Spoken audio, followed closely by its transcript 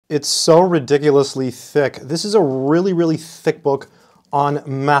It's so ridiculously thick. This is a really, really thick book on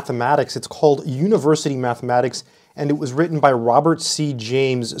mathematics. It's called University Mathematics, and it was written by Robert C.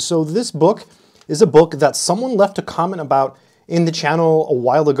 James. So this book is a book that someone left a comment about in the channel a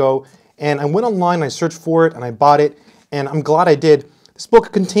while ago, and I went online, I searched for it, and I bought it, and I'm glad I did. This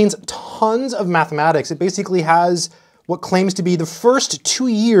book contains tons of mathematics. It basically has what claims to be the first 2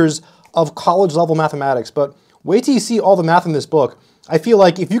 years of college-level mathematics, but wait till you see all the math in this book. I feel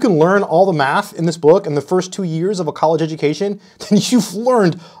like if you can learn all the math in this book in the first 2 years of a college education, then you've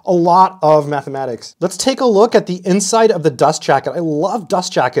learned a lot of mathematics. Let's take a look at the inside of the dust jacket. I love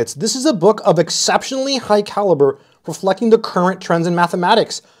dust jackets. This is a book of exceptionally high caliber, reflecting the current trends in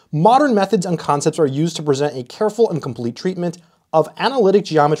mathematics. Modern methods and concepts are used to present a careful and complete treatment of analytic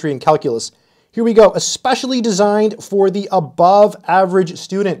geometry and calculus. Here we go, especially designed for the above average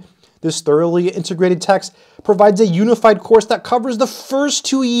student. This thoroughly integrated text provides a unified course that covers the first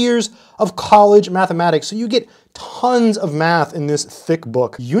 2 years of college mathematics. So you get tons of math in this thick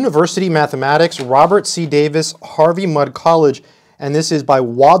book. University Mathematics, Robert C. Davis, Harvey Mudd College, and this is by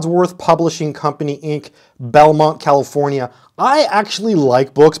Wadsworth Publishing Company, Inc., Belmont, California. I actually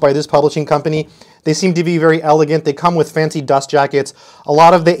like books by this publishing company. They seem to be very elegant. They come with fancy dust jackets. A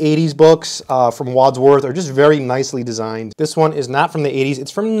lot of the 80s books from Wadsworth are just very nicely designed. This one is not from the 80s.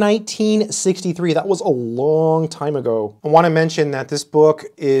 It's from 1963. That was a long time ago. I want to mention that this book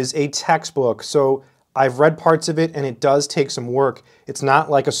is a textbook. So I've read parts of it and it does take some work. It's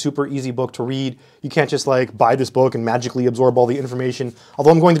not like a super easy book to read. You can't just like buy this book and magically absorb all the information.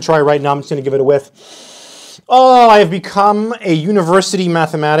 Although I'm going to try right now. I'm just going to give it a whiff. Oh, I have become a university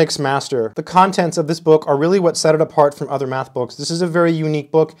mathematics master. The contents of this book are really what set it apart from other math books. This is a very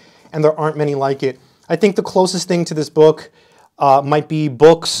unique book, and there aren't many like it. I think the closest thing to this book might be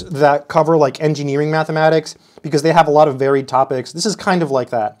books that cover like engineering mathematics, because they have a lot of varied topics. This is kind of like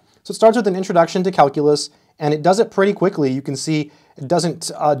that. So it starts with an introduction to calculus, and it does it pretty quickly. You can see it doesn't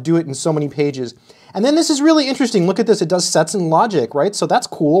do it in so many pages. And then this is really interesting. Look at this. It does sets and logic, right? So that's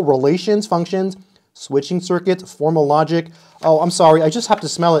cool. Relations, functions, switching circuits, formal logic. Oh, I'm sorry, I just have to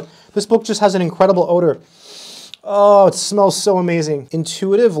smell it. This book just has an incredible odor. Oh, it smells so amazing.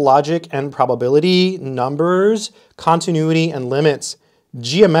 Intuitive logic and probability, numbers, continuity and limits,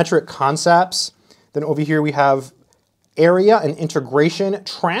 geometric concepts. Then over here we have area and integration,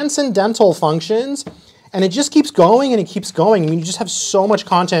 transcendental functions, and it just keeps going and it keeps going. I mean, you just have so much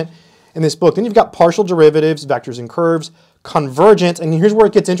content in this book. Then you've got partial derivatives, vectors and curves, convergent, and here's where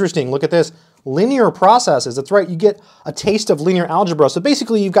it gets interesting. Look at this. Linear processes. That's right, you get a taste of linear algebra. So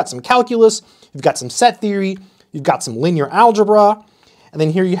basically you've got some calculus, you've got some set theory, you've got some linear algebra, and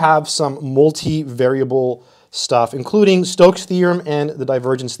then here you have some multivariable stuff, including Stokes' theorem and the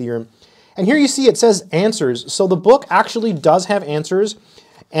divergence theorem. And here you see it says answers. So the book actually does have answers,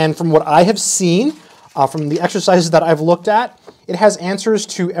 and from what I have seen, from the exercises that I've looked at, it has answers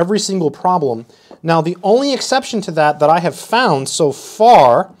to every single problem. Now the only exception to that I have found so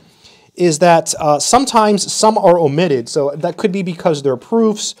far is that sometimes some are omitted. So that could be because they're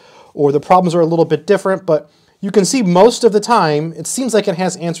proofs or the problems are a little bit different, but you can see most of the time it seems like it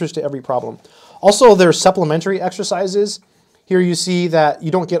has answers to every problem. Also, there's supplementary exercises. Here you see that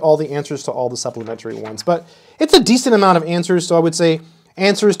you don't get all the answers to all the supplementary ones, but it's a decent amount of answers, so I would say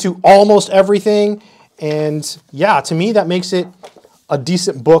answers to almost everything. And yeah, to me that makes it a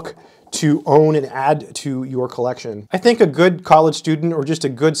decent book to own and add to your collection. I think a good college student or just a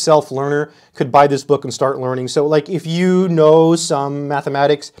good self-learner could buy this book and start learning. So like if you know some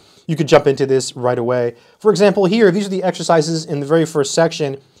mathematics, you could jump into this right away. For example, here, these are the exercises in the very first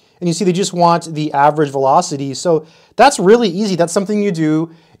section, and you see they just want the average velocity. So that's really easy. That's something you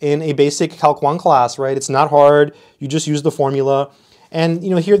do in a basic Calc 1 class, right? It's not hard. You just use the formula. And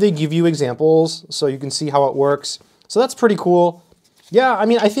here they give you examples so you can see how it works. So that's pretty cool. Yeah, I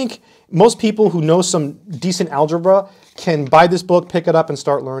mean, I think most people who know some decent algebra can buy this book, pick it up, and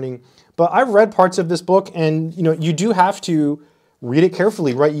start learning. But I've read parts of this book, and you do have to read it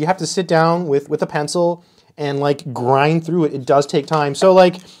carefully, right? You have to sit down with a pencil and like grind through it. It does take time. So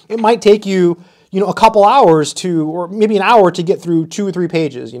like it might take you, a couple hours or maybe an hour to get through 2 or 3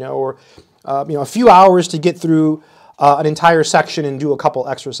 pages, or a few hours to get through an entire section and do a couple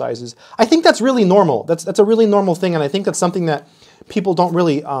exercises. I think that's really normal. That's a really normal thing, and I think that's something that people don't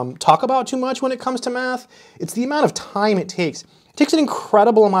really talk about too much when it comes to math. It's the amount of time it takes. It takes an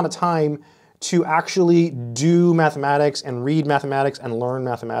incredible amount of time to actually do mathematics and read mathematics and learn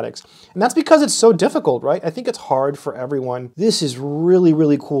mathematics. And that's because it's so difficult, right? I think it's hard for everyone. This is really,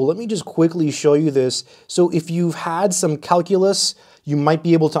 really cool. Let me just quickly show you this. So if you've had some calculus, you might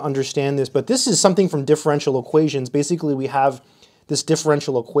be able to understand this, but this is something from differential equations. Basically, we have this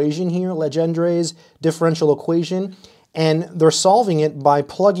differential equation here, Legendre's differential equation, and they're solving it by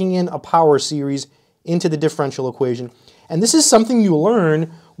plugging in a power series into the differential equation. And this is something you learn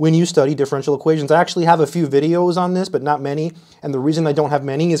when you study differential equations. I actually have a few videos on this, but not many. And the reason I don't have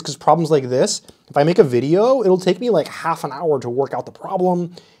many is because problems like this, if I make a video, it'll take me like half an hour to work out the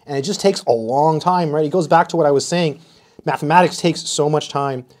problem, and it just takes a long time, right? It goes back to what I was saying. Mathematics takes so much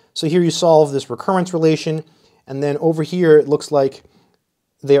time. So here you solve this recurrence relation, and then over here it looks like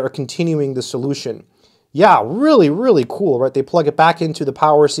they are continuing the solution. Yeah, really, really cool, right? They plug it back into the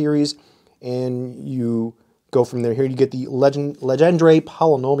power series, and you go from there. Here you get the Legendre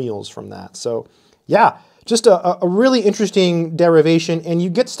polynomials from that. So yeah, just a really interesting derivation, and you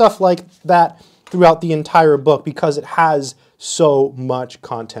get stuff like that throughout the entire book because it has so much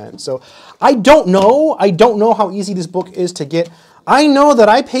content. So I don't know how easy this book is to get. I know that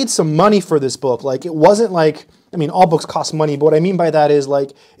I paid some money for this book. Like, it wasn't like, I mean, all books cost money, but what I mean by that is,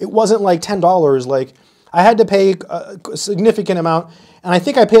 like, it wasn't like $10. Like, I had to pay a significant amount, and I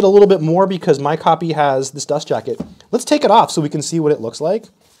think I paid a little bit more because my copy has this dust jacket. Let's take it off so we can see what it looks like.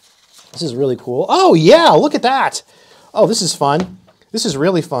 This is really cool. Oh yeah, look at that. Oh, this is fun. This is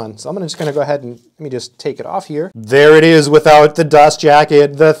really fun. So I'm just gonna go ahead and let me just take it off here. There it is without the dust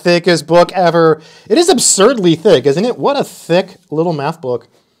jacket, the thickest book ever. It is absurdly thick, isn't it? What a thick little math book.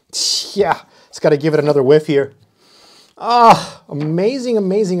 Yeah, just gotta give it another whiff here. Ah, amazing,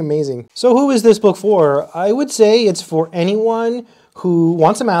 amazing, amazing. So who is this book for? I would say it's for anyone who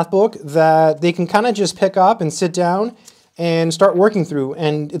wants a math book that they can kind of just pick up and sit down and start working through.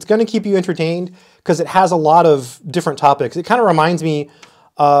 And it's going to keep you entertained because it has a lot of different topics. It kind of reminds me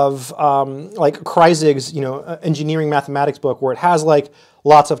of like Kreisig's, engineering mathematics book, where it has like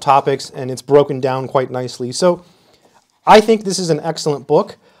lots of topics and it's broken down quite nicely. So I think this is an excellent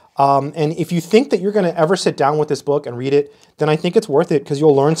book. And if you think that you're going to ever sit down with this book and read it, then I think it's worth it because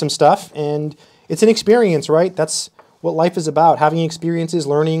you'll learn some stuff, and it's an experience, right? That's what life is about, having experiences,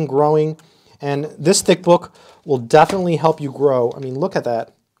 learning, growing, and this thick book will definitely help you grow. I mean, look at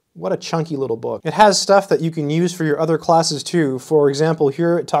that. What a chunky little book. It has stuff that you can use for your other classes too. For example,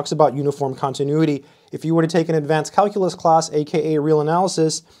 here it talks about uniform continuity. If you were to take an advanced calculus class, aka real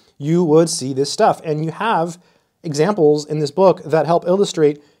analysis, you would see this stuff. And you have examples in this book that help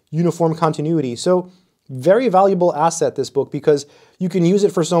illustrate uniform continuity. So very valuable asset, this book, because you can use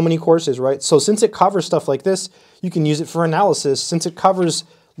it for so many courses, right? So since it covers stuff like this, you can use it for analysis. Since it covers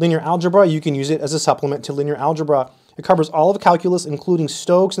linear algebra, you can use it as a supplement to linear algebra. It covers all of calculus, including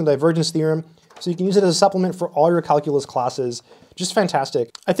Stokes and the divergence theorem. So you can use it as a supplement for all your calculus classes. Just fantastic.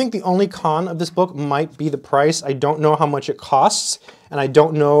 I think the only con of this book might be the price. I don't know how much it costs, and I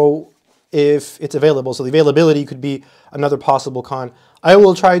don't know if it's available. So the availability could be another possible con. I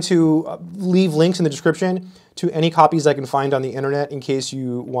will try to leave links in the description to any copies I can find on the internet in case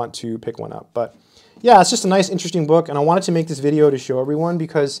you want to pick one up. But yeah, it's just a nice, interesting book, and I wanted to make this video to show everyone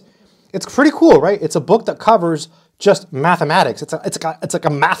because it's pretty cool, right? It's a book that covers just mathematics. It's like a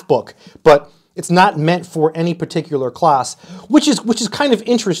math book, but it's not meant for any particular class, which is kind of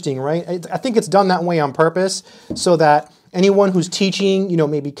interesting, right? I think it's done that way on purpose so that anyone who's teaching,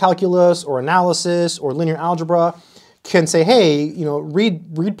 maybe calculus or analysis or linear algebra can say, hey,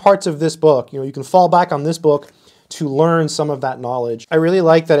 read parts of this book. You can fall back on this book to learn some of that knowledge. I really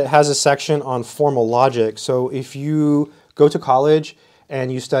like that it has a section on formal logic. So if you go to college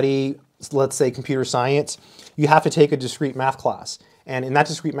and you study, let's say, computer science, you have to take a discrete math class. And in that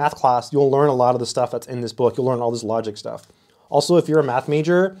discrete math class, you'll learn a lot of the stuff that's in this book. You'll learn all this logic stuff. Also, if you're a math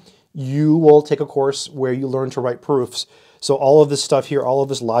major, you will take a course where you learn to write proofs. So all of this stuff here, all of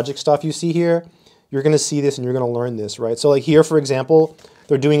this logic stuff you see here, you're going to see this and you're going to learn this, right? So like here, for example,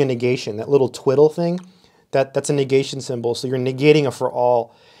 they're doing a negation. That little twiddle thing, that's a negation symbol. So you're negating a for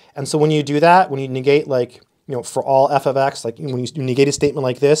all. And so when you do that, when you negate like, for all f of x, like when you negate a statement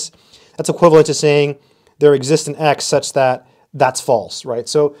like this, that's equivalent to saying there exists an x such that that's false, right?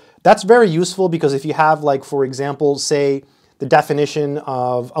 So that's very useful because if you have, like, for example, say the definition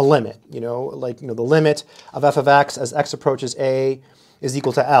of a limit, the limit of f of x as x approaches a is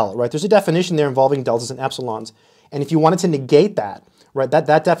equal to L, right? There's a definition there involving deltas and epsilons. And if you wanted to negate that, right,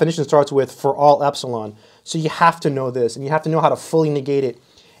 that definition starts with for all epsilon. So you have to know this, and you have to know how to fully negate it.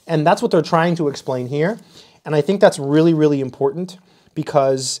 And that's what they're trying to explain here. And I think that's really, really important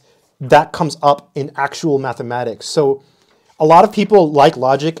because that comes up in actual mathematics. So a lot of people like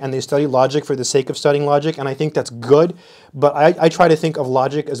logic and they study logic for the sake of studying logic, and I think that's good, but I try to think of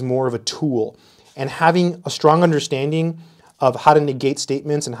logic as more of a tool. And having a strong understanding of how to negate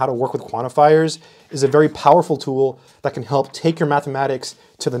statements and how to work with quantifiers is a very powerful tool that can help take your mathematics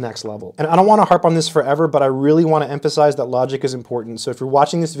to the next level. And I don't want to harp on this forever, but I really want to emphasize that logic is important. So if you're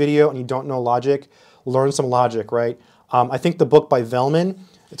watching this video and you don't know logic, learn some logic, right? I think the book by Vellman,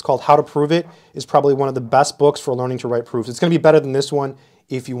 it's called How to Prove It, is probably one of the best books for learning to write proofs. It's going to be better than this one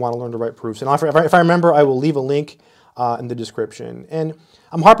if you want to learn to write proofs. And if I remember, I will leave a link in the description. And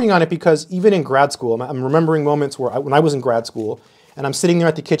I'm harping on it because even in grad school, I'm remembering moments where when I was in grad school and I'm sitting there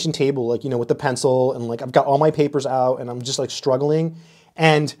at the kitchen table, like, with the pencil and like I've got all my papers out and I'm just like struggling,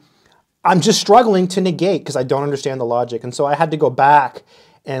 and I'm just struggling to negate because I don't understand the logic. And so I had to go back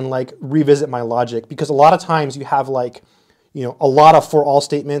and like revisit my logic, because a lot of times you have like, a lot of for all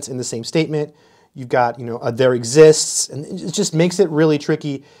statements in the same statement. You've got, a there exists, and it just makes it really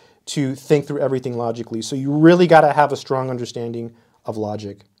tricky to think through everything logically. So you really got to have a strong understanding of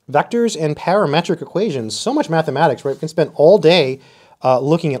logic. Vectors and parametric equations, so much mathematics, right? We can spend all day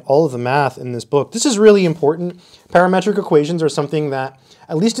looking at all of the math in this book. This is really important. Parametric equations are something that,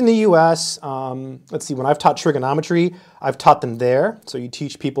 at least in the US, let's see, when I've taught trigonometry, I've taught them there. So you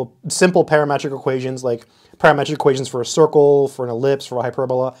teach people simple parametric equations, like parametric equations for a circle, for an ellipse, for a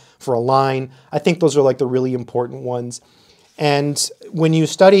hyperbola, for a line. I think those are like the really important ones. And when you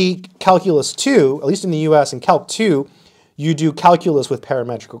study Calculus 2, at least in the US, in Calc 2, you do calculus with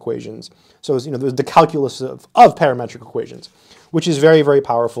parametric equations. So there's the calculus of parametric equations, which is very, very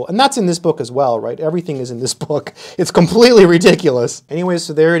powerful. And that's in this book as well, right? Everything is in this book. It's completely ridiculous. Anyways,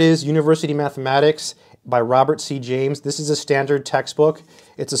 so there it is, University Mathematics by Robert C. James. This is a standard textbook.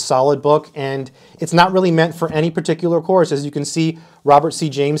 It's a solid book, and it's not really meant for any particular course. As you can see, Robert C.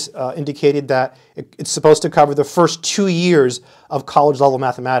 James indicated that it's supposed to cover the first 2 years of college level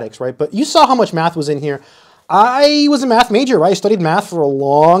mathematics, right? But you saw how much math was in here. I was a math major, right? I studied math for a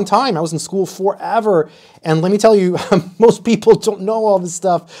long time. I was in school forever. And let me tell you, most people don't know all this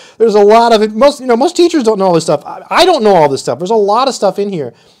stuff. There's a lot of it. Most teachers don't know all this stuff. I don't know all this stuff. There's a lot of stuff in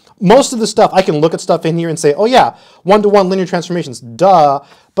here. Most of the stuff, I can look at stuff in here and say, oh yeah, one-to-one linear transformations, duh.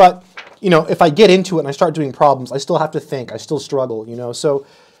 But, if I get into it and I start doing problems, I still have to think. I still struggle, So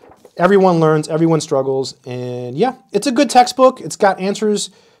everyone learns, everyone struggles. And yeah, it's a good textbook. It's got answers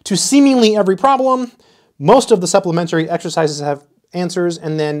to seemingly every problem. Most of the supplementary exercises have answers,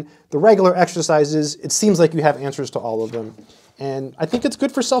 and then the regular exercises, it seems like you have answers to all of them. And I think it's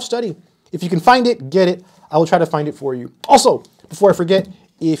good for self-study. If you can find it, get it. I will try to find it for you. Also, before I forget,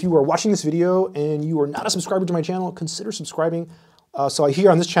 if you are watching this video and you are not a subscriber to my channel, consider subscribing. So here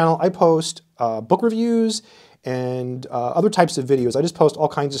on this channel, I post book reviews and other types of videos. I just post all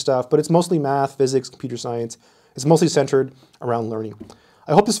kinds of stuff, but it's mostly math, physics, computer science. It's mostly centered around learning.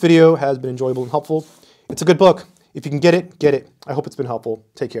 I hope this video has been enjoyable and helpful. It's a good book. If you can get it, get it. I hope it's been helpful.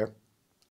 Take care.